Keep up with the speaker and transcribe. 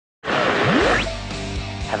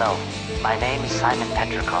Hello, my name is Simon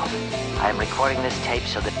Petrikov. I am recording this tape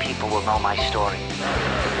so that people will know my story.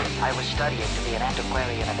 I was studying to be an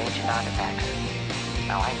antiquarian of ancient artifacts.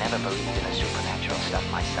 Now, I never believed in the supernatural stuff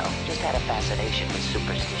myself, just had a fascination with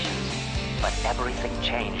superstitions. But everything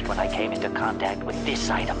changed when I came into contact with this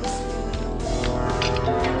item.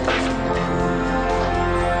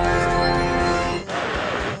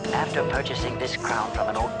 After purchasing this crown from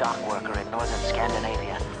an old dock worker in northern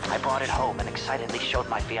Scandinavia, I brought it home and excitedly showed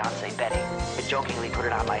my fiancée, Betty. I jokingly put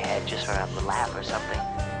it on my head just for a laugh or something.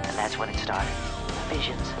 And that's when it started.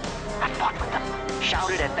 Visions. I fought with them,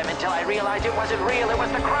 shouted at them until I realized it wasn't real, it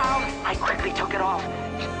was the crown. I quickly took it off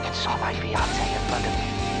and saw my fiancée in front of me,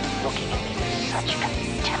 looking at me with such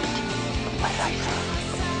contempt. What did I say?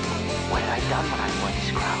 What had I done when I wore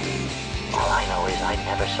this crown? All I know is I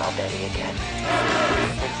never saw Betty again.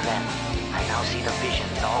 Since then, I now see the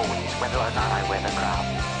visions always, whether or not I wear the crown.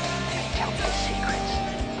 They tell me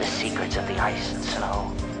the secrets of the ice and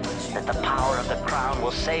snow, that the power of the crown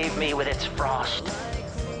will save me with its frost.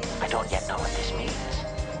 I don't yet know what this means.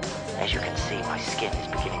 As you can see, my skin is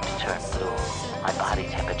beginning to turn blue. My body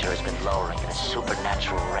temperature has been lowering at a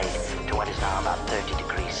supernatural rate to what is now about 30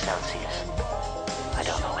 degrees Celsius. I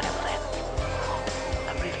don't know when it will end.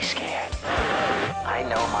 I'm really scared. I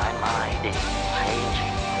know my mind is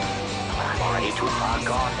changing, but I'm already too far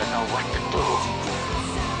gone to know what to do.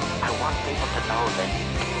 I want people to know that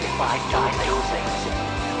if I do things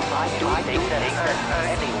that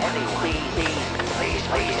hurt anyone, please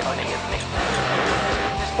forgive me.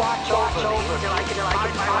 Just watch over till I can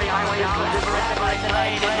find my way out of this labyrinth and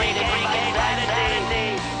I can regain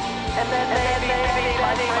sanity. And then maybe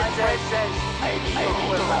my princess, maybe you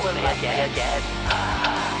will love me again.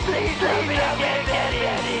 Please love me again,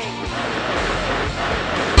 Daddy.